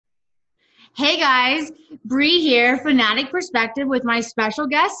Hey guys, Bree here, Fanatic Perspective with my special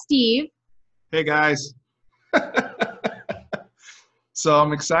guest Steve. Hey guys. So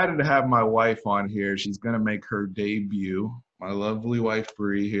I'm excited to have my wife on here. She's going to make her debut. My lovely wife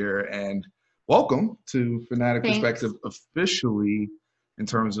Bree here, and welcome to Fanatic Thanks. Perspective officially. In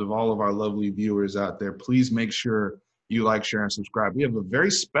terms of all of our lovely viewers out there, please make sure you like, share, and subscribe. We have a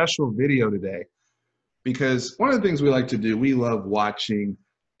very special video today because one of the things we like to do, we love watching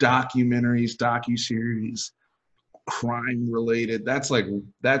documentaries, docuseries, crime related. That's right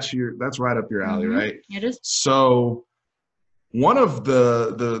up your alley, right? It is. So one of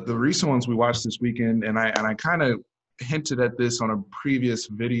the recent ones we watched this weekend, and I kind of hinted at this on a previous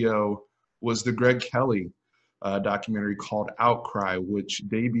video, was the Greg Kelley documentary called Outcry, which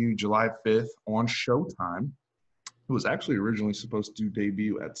debuted July 5th on Showtime. It was actually originally supposed to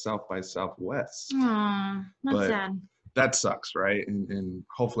debut at South by Southwest, Aw, that's but sad. that sucks, right? And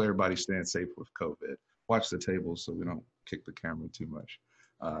hopefully everybody's staying safe with COVID. Watch the tables so we don't kick the camera too much.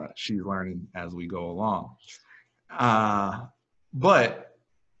 She's learning as we go along. But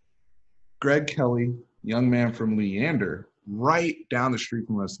Greg Kelley, young man from Leander, right down the street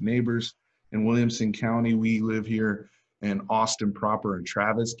from us, neighbors in Williamson County. We live here in Austin proper in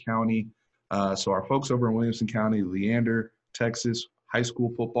Travis County. So our folks over in Williamson County, Leander, Texas, high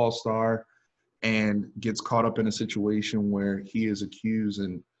school football star, and gets caught up in a situation where he is accused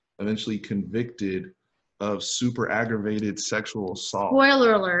and eventually convicted of super aggravated sexual assault.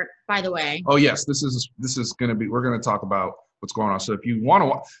 Spoiler alert, by the way. Oh yes, this is going to be. We're going to talk about what's going on. So if you want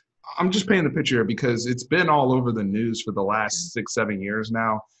to, I'm just painting the picture here because it's been all over the news for the last 6-7 years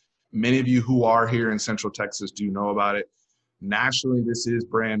now. Many of you who are here in Central Texas do know about it. Nationally, this is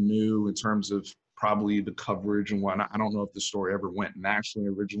brand new in terms of probably the coverage and whatnot. I don't know if the story ever went nationally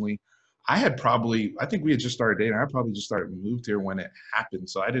originally. I think we had just started dating. I probably just moved here when it happened.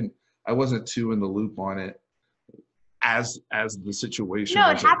 So I wasn't too in the loop on it as the situation No,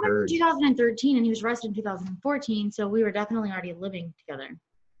 it was happened occurred. in 2013 and he was arrested in 2014, so we were definitely already living together.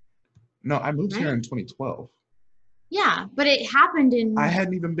 No, I moved Right? here in 2012. Yeah, but it happened in. I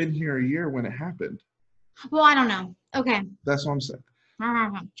hadn't even been here a year when it happened. Well, I don't know. Okay. That's what I'm saying.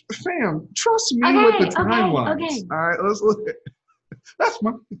 Okay, Fam, trust me with the timelines. okay. All right, let's look at that's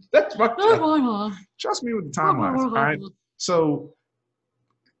my job. Trust me with the timelines. All right. So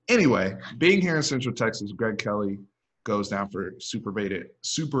anyway, being here in Central Texas, Greg Kelley goes down for super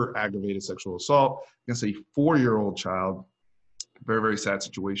aggravated sexual assault against a 4-year-old child. Very, very sad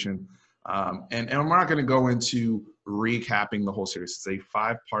situation. And I'm not going to go into recapping the whole series. It's a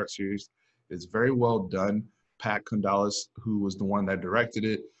 5-part series. It's very well done. Pat Condalis, who was the one that directed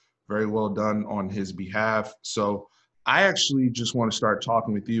it, very well done on his behalf. So I actually just want to start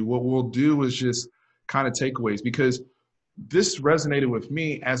talking with you. What we'll do is just kind of takeaways, because this resonated with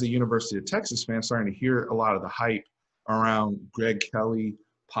me as a University of Texas fan, starting to hear a lot of the hype around Greg Kelley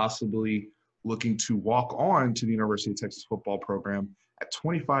possibly looking to walk on to the University of Texas football program at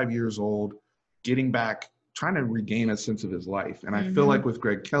 25 years old, getting back, trying to regain a sense of his life. And I feel like with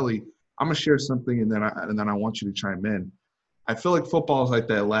Greg Kelley, I'm gonna share something, and then I want you to chime in. I feel like football is like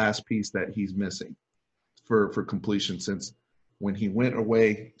that last piece that he's missing for completion, since when he went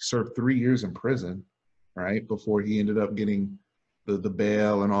away, he served 3 years in prison, right, before he ended up getting the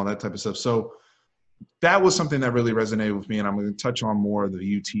bail and all that type of stuff. So that was something that really resonated with me, and I'm going to touch on more of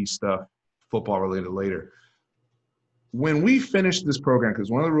the UT stuff, football related, later. When we finish this program,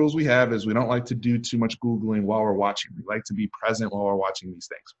 because one of the rules we have is we don't like to do too much Googling while we're watching. We like to be present while we're watching these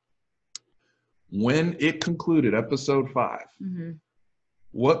things. When it concluded, episode 5,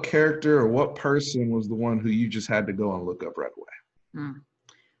 what character or what person was the one who you just had to go and look up right away?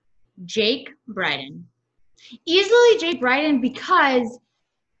 Jake Bryden. Easily Jake Bryden, because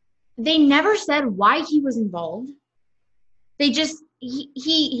they never said why he was involved. They just,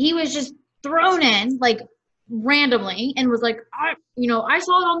 he was just thrown in like randomly and was like, I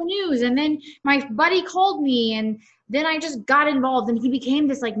saw it on the news, and then my buddy called me, and then I just got involved, and he became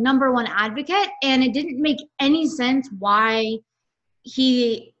this like #1 advocate, and it didn't make any sense why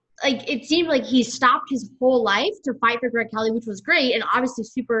it seemed like he stopped his whole life to fight for Greg Kelley, which was great and obviously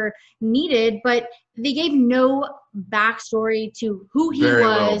super needed, but they gave no backstory to who he Very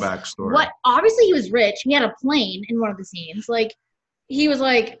was. little backstory. What, obviously he was rich. He had a plane in one of the scenes. Like, he was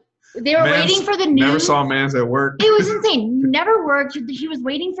like, they were waiting for the news. Never saw Mans at work. It was insane. Never worked. He was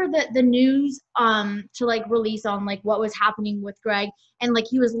waiting for the news to like release on like what was happening with Greg, and like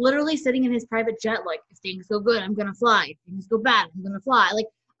he was literally sitting in his private jet like, if things go good, I'm gonna fly. If things go bad, I'm gonna fly. Like,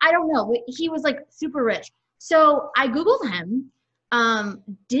 I don't know. He was like super rich. So I Googled him,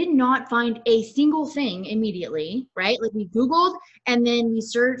 did not find a single thing immediately, right? Like, we Googled and then we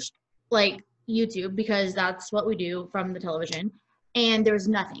searched like YouTube because that's what we do from the television. And there was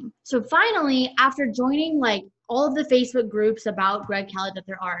nothing. So finally, after joining like all of the Facebook groups about Greg Kelley that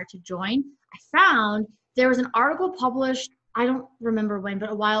there are to join, I found there was an article published, I don't remember when, but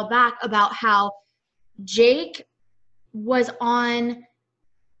a while back, about how Jake was on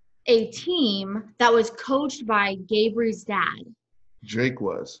a team that was coached by Gabriel's dad. Jake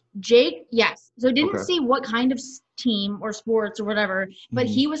was. Jake, yes. So didn't Okay. see what kind of team or sports or whatever, but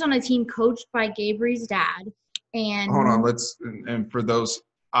he was on a team coached by Gabriel's dad. And hold on, and for those,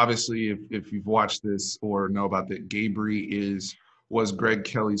 obviously, if you've watched this or know about that, Gabriel was Greg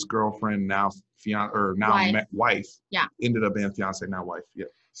Kelley's girlfriend, now wife. Yeah. Ended up being fiance, now wife. Yeah.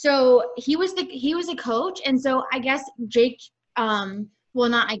 So he was a coach, and so I guess Jake, well,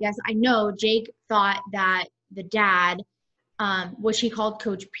 not I guess, I know Jake thought that the dad, which he called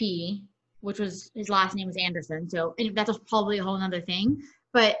Coach P, which was his last name was Anderson. So and that's probably a whole nother thing.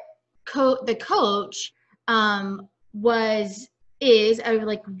 But the coach is a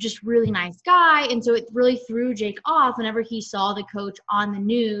like just really nice guy, and so it really threw Jake off whenever he saw the coach on the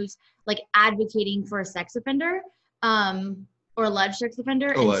news like advocating for a sex offender, or alleged sex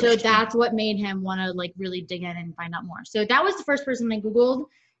offender. And so that's what made him want to like really dig in and find out more. So that was the first person I Googled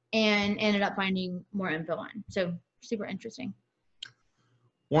and ended up finding more info on. So super interesting.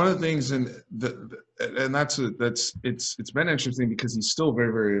 One of the things, it's been interesting because he's still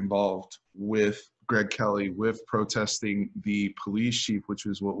very, very involved with Greg Kelley, with protesting the police chief, which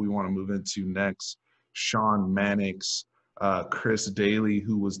is what we want to move into next. Sean Mannix, Chris Daly,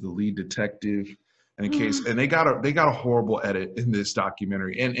 who was the lead detective in the case, and they got a horrible edit in this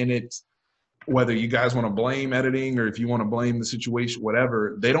documentary, and it's, whether you guys want to blame editing or if you want to blame the situation,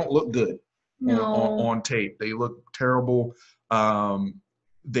 whatever, they don't look good on tape. They look terrible.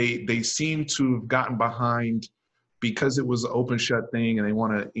 They seem to have gotten behind because it was an open shut thing, and they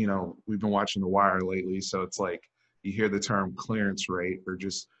want to, we've been watching The Wire lately, so it's like you hear the term clearance rate, or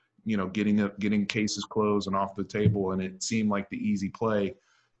just, getting cases closed and off the table, and it seemed like the easy play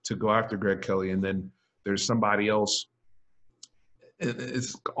to go after Greg Kelley. And then there's somebody else.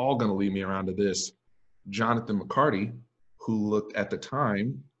 It's all going to lead me around to this. Jonathan McCarty, who looked at the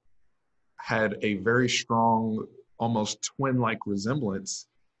time, had a very strong, almost twin-like resemblance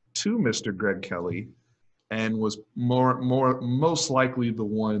to Mr. Greg Kelley, and was most likely the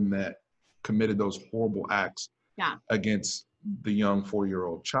one that committed those horrible acts against the young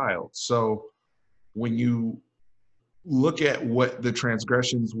 4-year-old child. So when you look at what the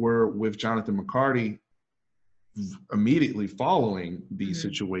transgressions were with Jonathan McCarty immediately following these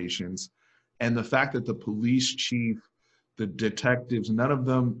situations, and the fact that the police chief, the detectives, none of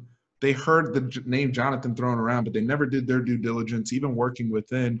them, they heard the name Jonathan thrown around, but they never did their due diligence, even working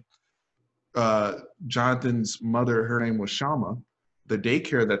within Jonathan's mother. Her name was Shama, the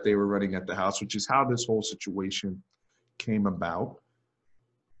daycare that they were running at the house, which is how this whole situation came about.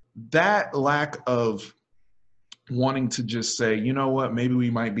 That lack of wanting to just say, you know what, maybe we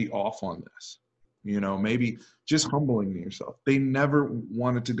might be off on this, maybe just humbling yourself. They never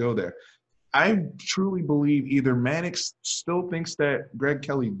wanted to go there. I truly believe either Mannix still thinks that Greg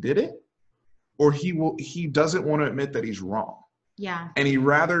Kelley did it, or he doesn't want to admit that he's wrong. Yeah. And he'd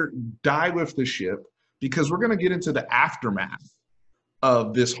rather die with the ship, because we're going to get into the aftermath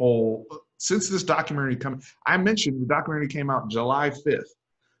of this whole, since this documentary I mentioned the documentary came out July 5th.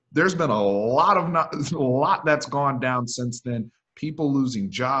 There's been a lot that's gone down since then. People losing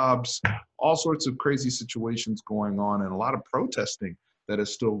jobs, all sorts of crazy situations going on, and a lot of protesting that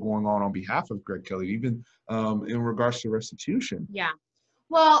is still going on behalf of Greg Kelley, even in regards to restitution. Yeah.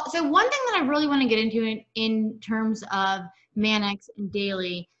 Well, so one thing that I really want to get into in terms of Mannix and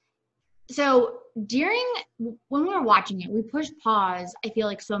Daly. So when we were watching it, we pushed pause, I feel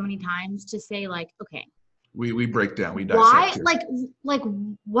like, so many times to say, like, okay. We break down, we dissect. Why, like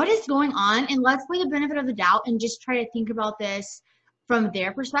what is going on? And let's play the benefit of the doubt and just try to think about this from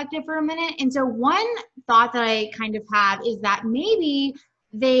their perspective for a minute. And so one thought that I kind of have is that maybe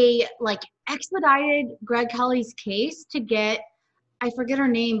they like expedited Greg Kelley's case to get, I forget her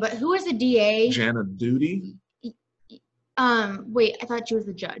name, but who was the DA? Jana Duty? Wait, I thought she was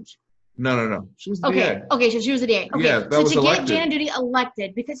the judge. No. She was the DA. Okay, so she was the DA. Okay, yeah, that so was to elected. Get Jana Duty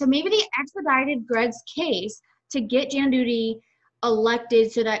elected, so maybe they expedited Greg's case to get Jana Duty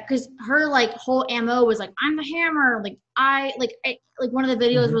elected, so that, because her like whole MO was like, I'm the hammer, like one of the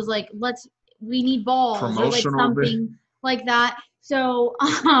videos was like, we need balls, or like something like that. So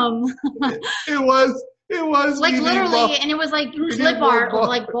it was like literally, and it was like clip art of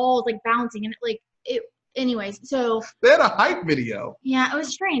like balls like bouncing, and it anyways. So they had a hype video. Yeah, it was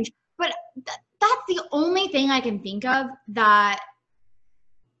strange, but that's the only thing I can think of that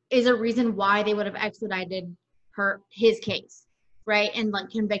is a reason why they would have expedited his case, right? And like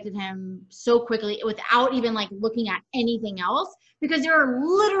convicted him so quickly without even like looking at anything else, because there are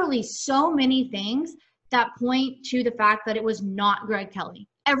literally so many things that point to the fact that it was not Greg Kelley.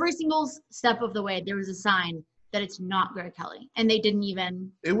 Every single step of the way, there was a sign that it's not Greg Kelley, and they didn't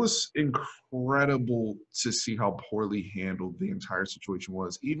even. It was incredible to see how poorly handled the entire situation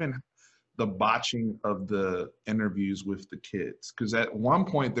was. Even the botching of the interviews with the kids, because at one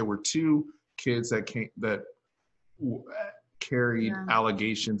point there were 2 kids that carried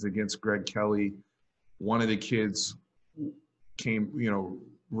allegations against Greg Kelley. One of the kids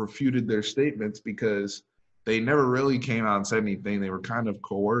refuted their statements because they never really came out and said anything. They were kind of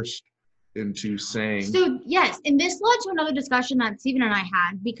coerced into saying. So yes, and this led to another discussion that Stephen and I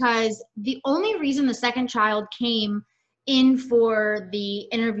had, because the only reason the second child came in for the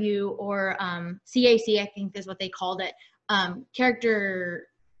interview, or CAC, I think is what they called it, character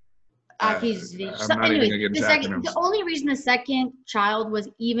accusation. The only reason the second child was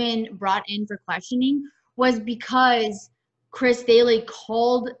even brought in for questioning was because Chris Daly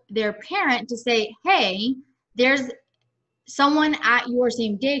called their parent to say, hey, there's someone at your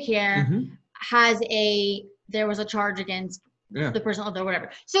same daycare there was a charge against the person or whatever.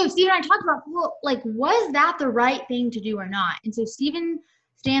 So Stephen and I talked about, well, like, was that the right thing to do or not? And so Stephen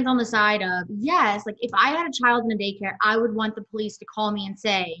stands on the side of, yes, like if I had a child in a daycare, I would want the police to call me and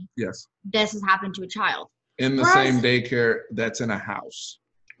say, yes, this has happened to a child. In the same daycare that's in a house.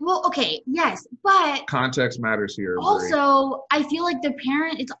 Well, okay, yes, but context matters here. Also, I feel like the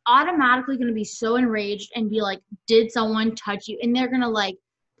parent is automatically going to be so enraged and be like, did someone touch you? And they're going to like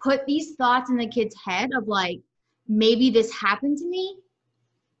put these thoughts in the kid's head of like, maybe this happened to me.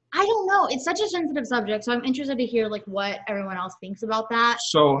 I don't know. It's such a sensitive subject, so I'm interested to hear like what everyone else thinks about that.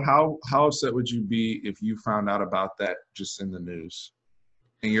 So how upset would you be if you found out about that just in the news,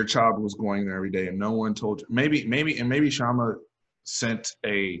 and your child was going there every day and no one told you? Maybe Shama sent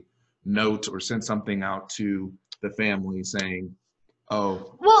a note or sent something out to the family saying,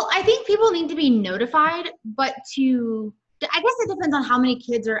 oh. Well, I think people need to be notified, but I guess it depends on how many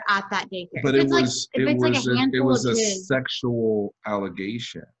kids are at that daycare. But it was a sexual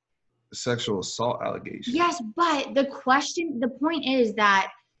allegation, a sexual assault allegation. Yes, but the point is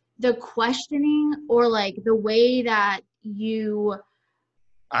that the questioning, or like the way that you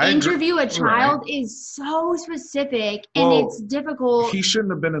interview a child is so specific, and it's difficult. He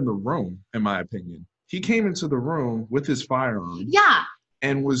shouldn't have been in the room, in my opinion. He came into the room with his firearm. Yeah.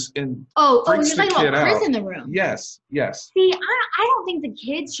 And was in. Oh, you're talking about Chris in the room. Yes. See, I don't think the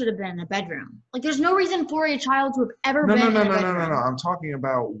kids should have been in a bedroom. Like, there's no reason for a child to have ever been in a bedroom. No. I'm talking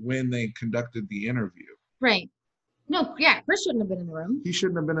about when they conducted the interview. Right. No, yeah, Chris shouldn't have been in the room. He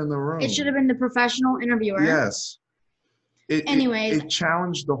shouldn't have been in the room. It should have been the professional interviewer. Yes. Anyways. It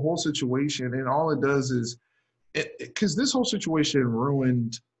challenged the whole situation, and all it does is, because this whole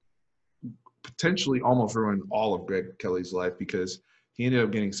situation potentially almost ruined all of Greg Kelley's life, because he ended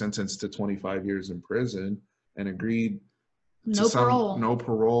up getting sentenced to 25 years in prison and agreed to no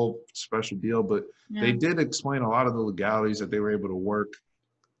parole special deal. But they did explain a lot of the legalities that they were able to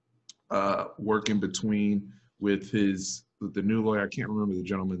work in between with the new lawyer. I can't remember the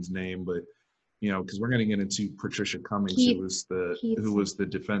gentleman's name, but because we're going to get into Patricia Cummings, who was the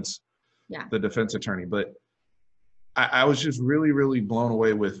defense attorney. But I was just really, really blown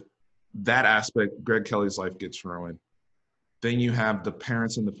away with that aspect. Greg Kelley's life gets ruined. Then you have the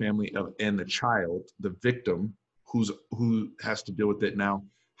parents and the family and the child, the victim, who has to deal with it now.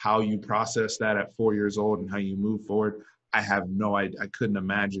 How you process that at 4 years old and how you move forward, I have no idea. I couldn't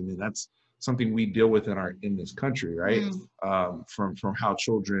imagine, and that's something we deal with in this country, right? From how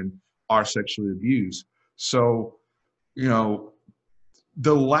children are sexually abused. So,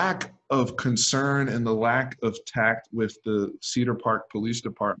 the lack of concern and the lack of tact with the Cedar Park Police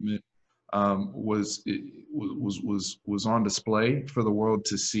Department was on display for the world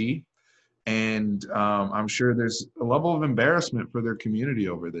to see. And I'm sure there's a level of embarrassment for their community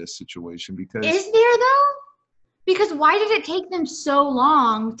over this situation. Because is there though? Because why did it take them so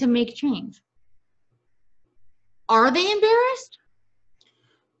long to make change? Are they embarrassed?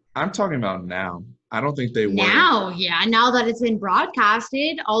 I'm talking about now. I don't think they were. Now that it's been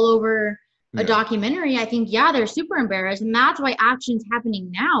broadcasted all over a documentary, I think, they're super embarrassed. And that's why action's happening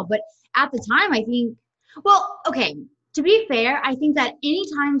now. But at the time, I think, to be fair, I think that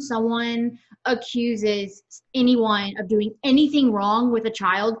anytime someone accuses anyone of doing anything wrong with a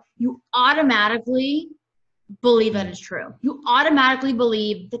child, you automatically believe that it's true. You automatically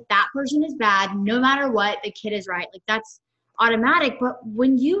believe that person is bad, no matter what, the kid is right. Like, that's automatic. But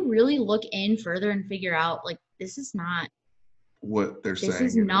when you really look in further and figure out, like, this is not what they're saying. This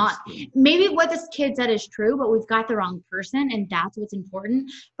is not, maybe what this kid said is true, but we've got the wrong person, and that's what's important.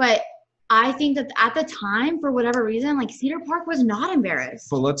 But I think that at the time, for whatever reason, like Cedar Park was not embarrassed.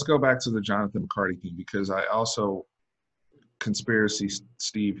 But let's go back to the Jonathan McCarty thing, because I also, conspiracy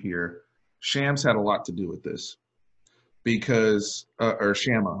Steve here, Shams had a lot to do with this. Because or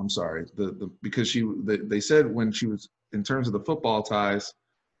Shama, I'm sorry, because they said when she was, in terms of the football ties,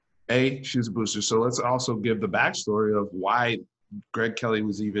 she was a booster. So let's also give the backstory of why Greg Kelley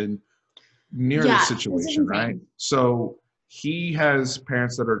was even near the situation, right? So he has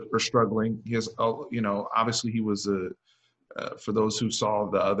parents that are struggling. He has, obviously he was for those who saw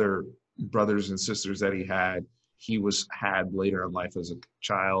the other brothers and sisters that he had later in life as a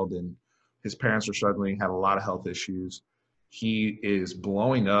child, and his parents were struggling, had a lot of health issues. He is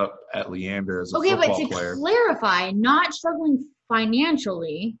blowing up at Leander as a football player. Okay, but to clarify, not struggling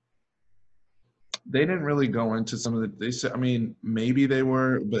financially. They didn't really go into some of the. They said, I mean, maybe they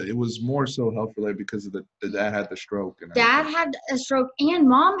were, but it was more so health related because of the dad had the stroke. And dad had a stroke, and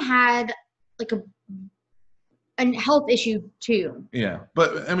mom had like a health issue too. Yeah,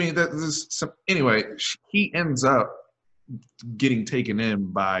 but I mean, anyway, he ends up getting taken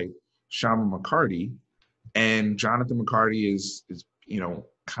in by Shama McCarty. And Jonathan McCarty is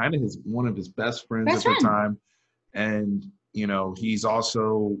kind of one of his best friends at the time. And, he's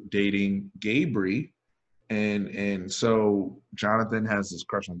also dating Gabri. And so Jonathan has this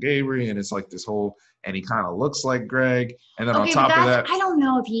crush on Gabri, and it's like this whole, and he kind of looks like Greg. And then on top of that, I don't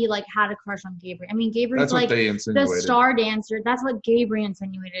know if he like had a crush on Gabri. I mean, Gabri's like the star dancer. That's what Gabri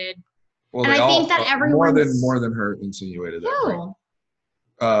insinuated. Well, and I think that everyone more than her insinuated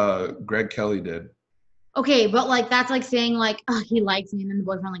that. Greg Kelley did. Okay, but like that's like saying like, oh, he likes me, and then the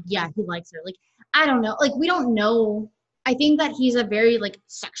boyfriend like, yeah, he likes her. Like, I don't know. Like, we don't know. I think that he's a very like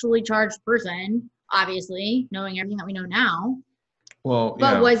sexually charged person, obviously, knowing everything that we know now. Well,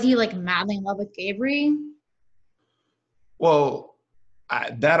 but was he like madly in love with Gabri? Well,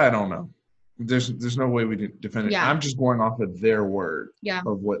 I don't know. There's no way we can defend it. Yeah. I'm just going off of their word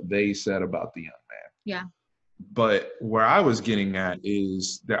of what they said about the young man. Yeah. But where I was getting at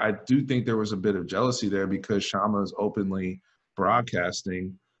is that I do think there was a bit of jealousy there, because Shama is openly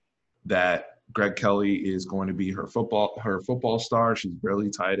broadcasting that Greg Kelley is going to be her football star. She's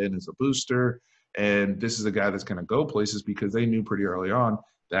barely tied in as a booster. And this is a guy that's going to go places, because they knew pretty early on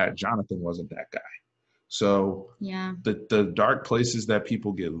that Jonathan wasn't that guy. So the dark places that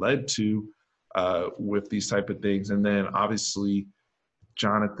people get led to with these type of things. And then obviously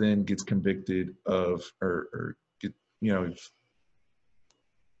Jonathan gets convicted of, did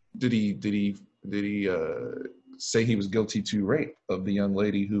he say he was guilty to rape of the young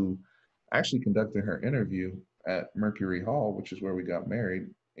lady who actually conducted her interview at Mercury Hall, which is where we got married,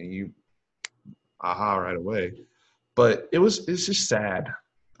 and right away. But it's just sad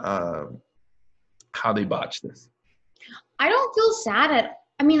how they botched this. I don't feel sad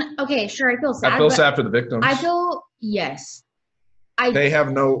I mean, okay, sure, I feel sad. I feel sad for the victims. Yes. They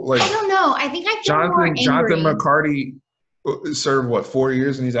have no, like. I don't know. I think I feel more angry. Jonathan McCarty served, 4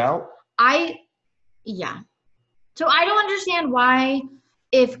 years and he's out? Yeah. So I don't understand why,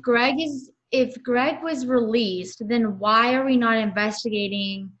 if Greg was released, then why are we not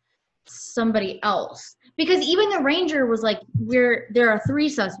investigating somebody else? Because even the Ranger was like, there are 3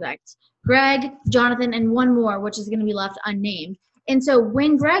 suspects: Greg, Jonathan, and one more, which is going to be left unnamed. And so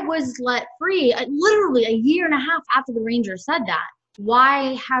when Greg was let free, literally a year and a half after the Ranger said that,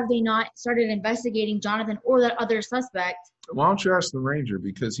 why have they not started investigating Jonathan or that other suspect? Why don't you ask the Ranger?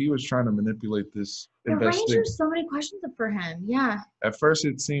 Because he was trying to manipulate this investigation. The Ranger's so many questions for him. Yeah. At first,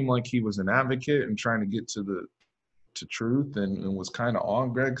 it seemed like he was an advocate and trying to get to truth, and was kind of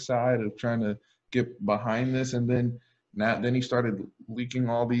on Greg's side of trying to get behind this. And then he started leaking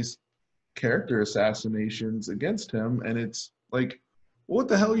all these character assassinations against him, and it's like, what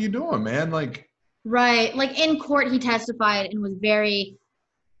the hell are you doing, man? Like. Right. Like, in court, he testified and was very,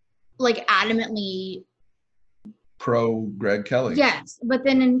 like, adamantly pro Greg Kelley. Yes. But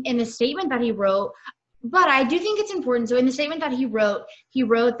then in the statement that he wrote, but I do think it's important. So in the statement that he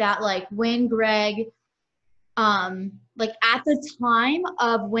wrote that, like, when Greg, like, at the time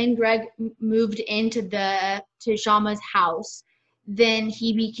of when Greg moved into to Shama's house, then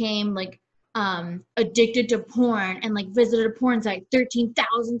he became, like, addicted to porn and like visited a porn site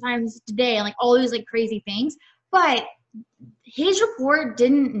 13,000 times a day and like all these like crazy things. But his report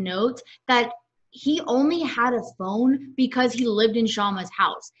didn't note that he only had a phone because he lived in Shama's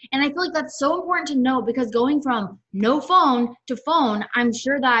house. And I feel like that's so important to know, because going from no phone to phone, I'm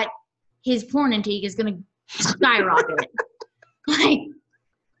sure that his porn intake is going to skyrocket. Like,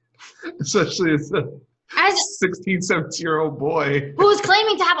 especially As 16, 17-year-old boy who was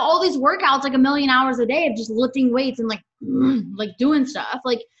claiming to have all these workouts, like 1,000,000 hours a day of just lifting weights and like doing stuff.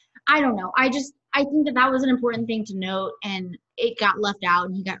 Like, I don't know. I think that was an important thing to note, and it got left out,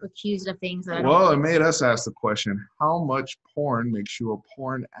 and he got accused of things that Well, it made us ask the question, how much porn makes you a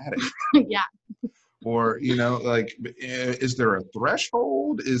porn addict? Yeah. Or, like, is there a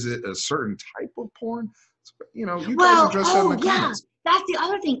threshold? Is it a certain type of porn? You guys address that in the comments. That's the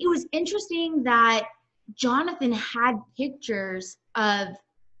other thing. It was interesting that Jonathan had pictures of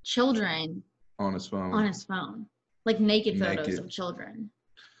children on his phone, like naked photos of children.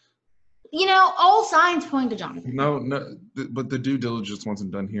 All signs point to Jonathan. No, but the due diligence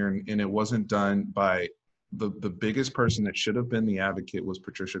wasn't done here, and it wasn't done by the biggest person that should have been the advocate was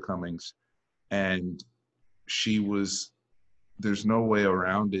Patricia Cummings, and there's no way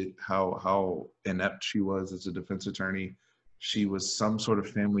around it how inept she was as a defense attorney. She was some sort of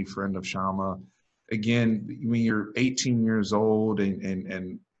family friend of Shama. Again, when you're 18 years old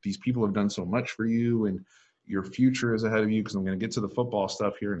and these people have done so much for you and your future is ahead of you, because I'm going to get to the football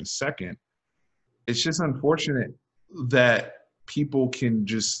stuff here in a second. It's just unfortunate that people can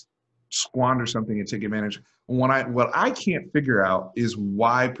just squander something and take advantage. What I can't figure out is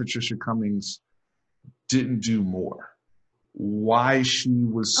why Patricia Cummings didn't do more. Why she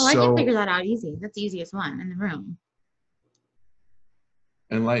was I can figure that out easy. That's the easiest one in the room.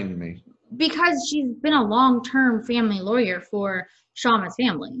 Enlighten me. Because she's been a long-term family lawyer for Shama's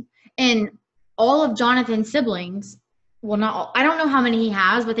family. And all of Jonathan's siblings, well, not all, I don't know how many he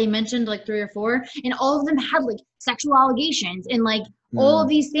has, but they mentioned like 3 or 4, and all of them had like sexual allegations and like all of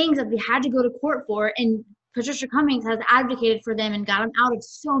these things that they had to go to court for. And Patricia Cummings has advocated for them and got them out of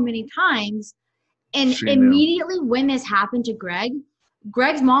so many times. And immediately when this happened to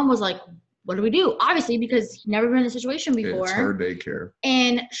Greg's mom was like, what do we do? Obviously, because he'd never been in a situation before. It's her daycare.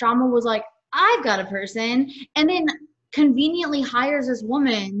 And Shama was like, I've got a person. And then conveniently hires this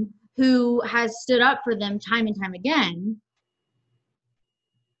woman who has stood up for them time and time again.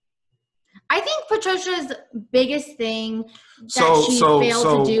 I think Patricia's biggest thing that she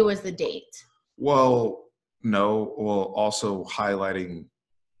failed to do was the date. Well, no. Well, also highlighting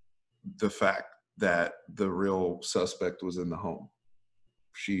the fact that the real suspect was in the home.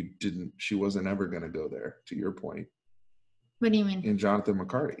 She wasn't ever going to go there, to your point. What do you mean? In Jonathan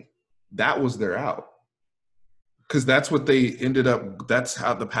McCarty. That was their out. Because that's what they ended up, that's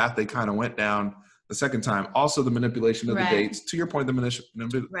how the path they kind of went down the second time. Also, the manipulation of the dates. To your point, the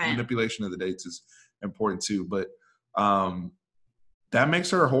manipulation of the dates is important too. But that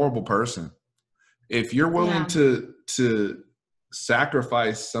makes her a horrible person. If you're willing to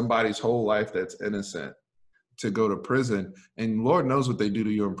sacrifice somebody's whole life that's innocent to go to prison, and Lord knows what they do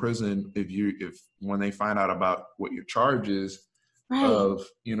to you in prison if when they find out about what your charge is, of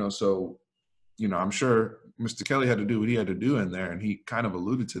I'm sure Mr. Kelley had to do what he had to do in there, and he kind of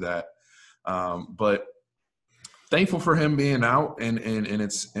alluded to that. But thankful for him being out, and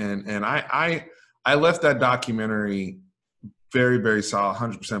I left that documentary very, very solid,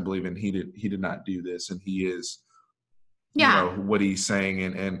 100% believing he did not do this, and he is what he's saying,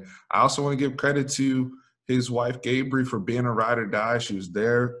 and I also want to give credit to his wife Gabrielle for being a ride or die. She was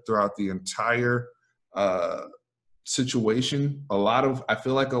there throughout the entire situation. I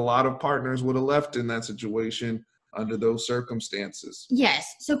feel like a lot of partners would have left in that situation under those circumstances.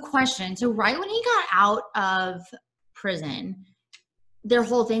 Yes. So question. So right when he got out of prison, their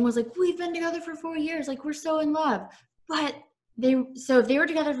whole thing was like, we've been together for 4 years. Like, we're so in love. But if they were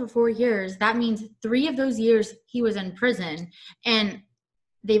together for 4 years, that means 3 of those years he was in prison. And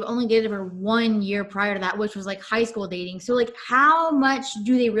they've only dated for 1 year prior to that, which was like high school dating. So like, how much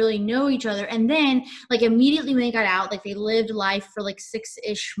do they really know each other? And then like immediately when they got out, like they lived life for like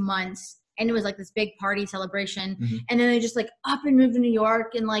 6-ish months, and it was like this big party celebration. Mm-hmm. And then they just like up and moved to New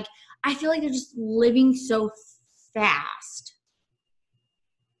York. And like, I feel like they're just living so fast.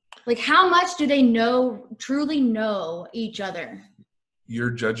 Like, how much do they truly know each other? You're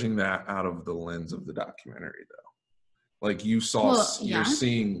judging that out of the lens of the documentary, though. Like you saw, you're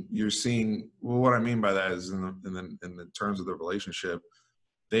seeing. Well, what I mean by that is in the terms of the relationship,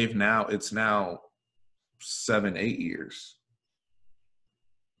 it's now 7-8 years.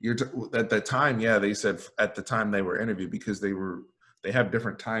 At that time, they said at the time they were interviewed, because they have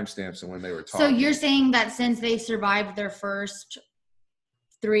different timestamps than when they were talking. So you're saying that since they survived their first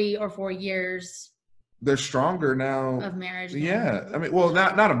 3 or 4 years, they're stronger now of marriage. Yeah, I mean, well,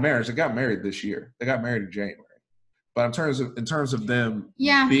 not of marriage. They got married this year. They got married in January. But in terms of them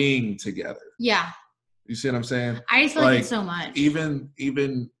being together. Yeah. You see what I'm saying? I just like it so much.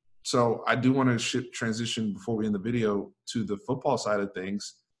 Even so, I do want to transition before we end the video to the football side of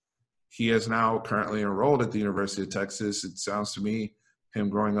things. He is now currently enrolled at the University of Texas. It sounds to me, him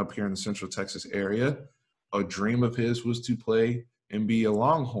growing up here in the Central Texas area, a dream of his was to play and be a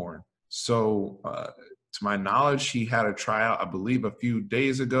Longhorn. So, to my knowledge, he had a tryout, I believe, a few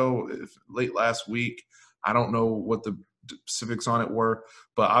days ago, late last week. I don't know what the specifics on it were,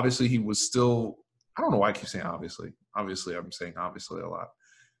 but obviously he was still – I don't know why I keep saying obviously. Obviously, I'm saying obviously a lot.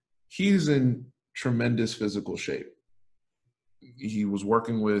 He's in tremendous physical shape. He was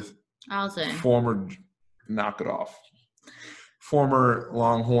working with former – knock it off. Former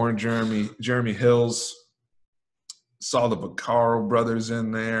Longhorn Jeremy Hills. Saw the Vaccaro brothers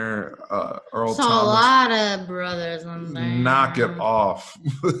in there. Earl Saw Thomas. A lot of brothers in there. Knock it off.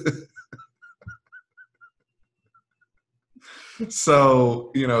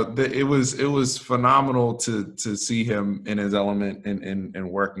 So, it was phenomenal to see him in his element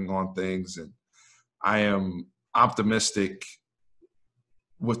and working on things. And I am optimistic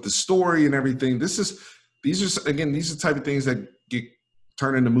with the story and everything. These are the type of things that get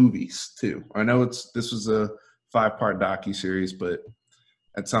turned into movies too. I know this was a 5-part docuseries, but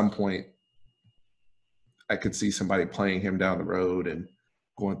at some point I could see somebody playing him down the road and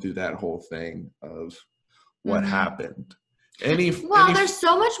going through that whole thing of what happened. There's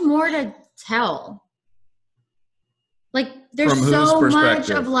so much more to tell. Like, there's From so much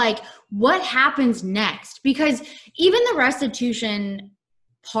of, like, what happens next? Because even the restitution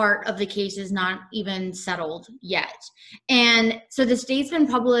part of the case is not even settled yet. And so the Statesman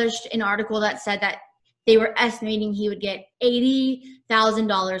published an article that said that they were estimating he would get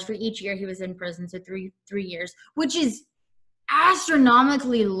 $80,000 for each year he was in prison, so three years, which is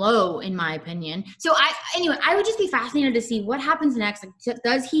astronomically low in my opinion. So I would just be fascinated to see what happens next. Like,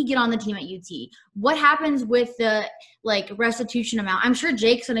 does he get on the team at UT? What happens with the restitution amount? I'm sure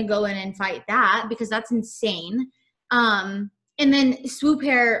Jake's gonna go in and fight that because that's insane. And then swoop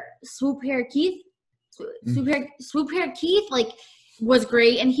hair Keith was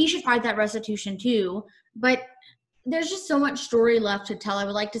great, and he should fight that restitution too. But there's just so much story left to tell. I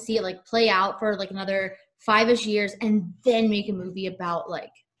would like to see it play out for another 5-ish years and then make a movie about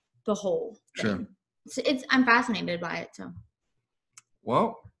the whole thing. Sure. So I'm fascinated by it. So,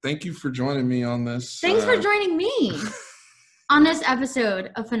 well, thank you for joining me on this. Thanks for joining me on this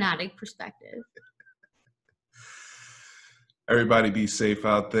episode of Fanatic Perspective. Everybody be safe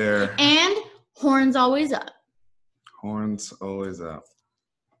out there. And horns always up. Horns always up.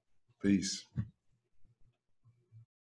 Peace.